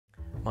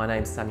My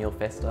name's Samuel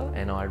Fester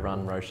and I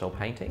run Rochele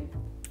Painting.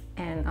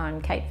 And I'm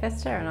Kate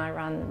Fester and I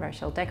run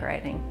Rochele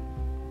Decorating.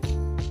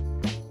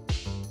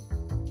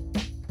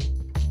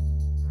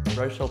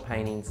 Rochele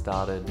Painting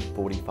started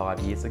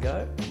 45 years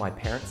ago. My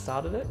parents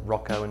started it,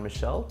 Rocco and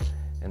Michelle,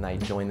 and they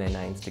joined their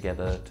names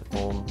together to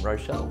form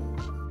Rochele.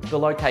 The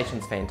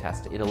location's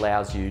fantastic. It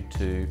allows you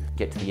to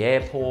get to the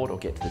airport or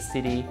get to the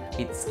city.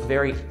 It's a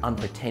very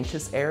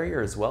unpretentious area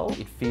as well.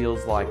 It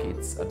feels like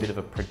it's a bit of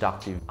a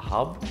productive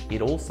hub.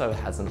 It also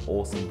has an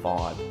awesome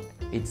vibe.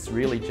 It's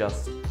really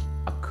just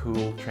a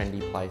cool,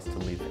 trendy place to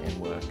live and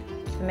work.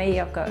 For me,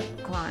 I've got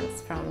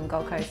clients from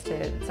Gold Coast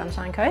to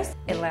Sunshine Coast.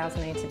 It allows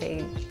me to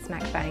be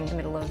smack bang in the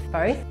middle of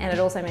both, and it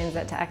also means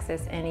that to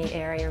access any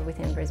area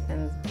within Brisbane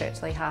is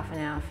virtually half an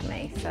hour for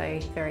me, so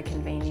very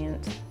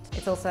convenient.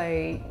 It's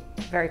also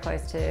very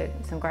close to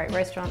some great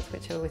restaurants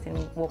which are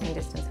within walking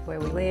distance of where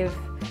we live.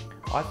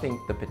 I think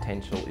the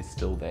potential is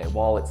still there.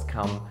 While it's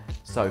come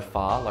so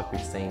far, like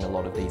we've seen a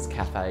lot of these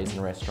cafes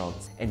and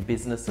restaurants and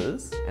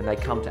businesses, and they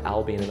come to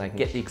Albion and they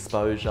get the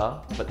exposure,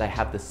 but they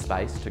have the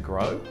space to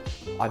grow.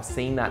 I've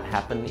seen that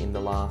happen in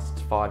the last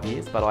 5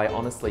 years, but I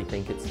honestly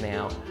think it's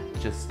now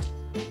just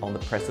on the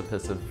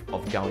precipice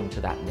of going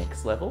to that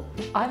next level.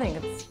 I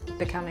think it's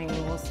becoming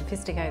a more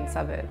sophisticated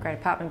suburb. Great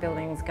apartment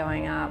buildings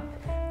going up,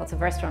 lots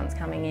of restaurants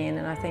coming in,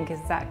 and I think as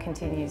that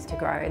continues to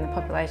grow and the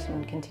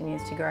population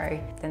continues to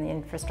grow, then the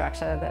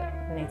infrastructure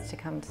that needs to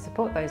come to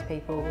support those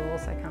people will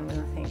also come,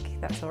 and I think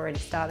that's already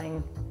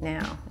starting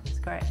now, which is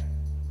great.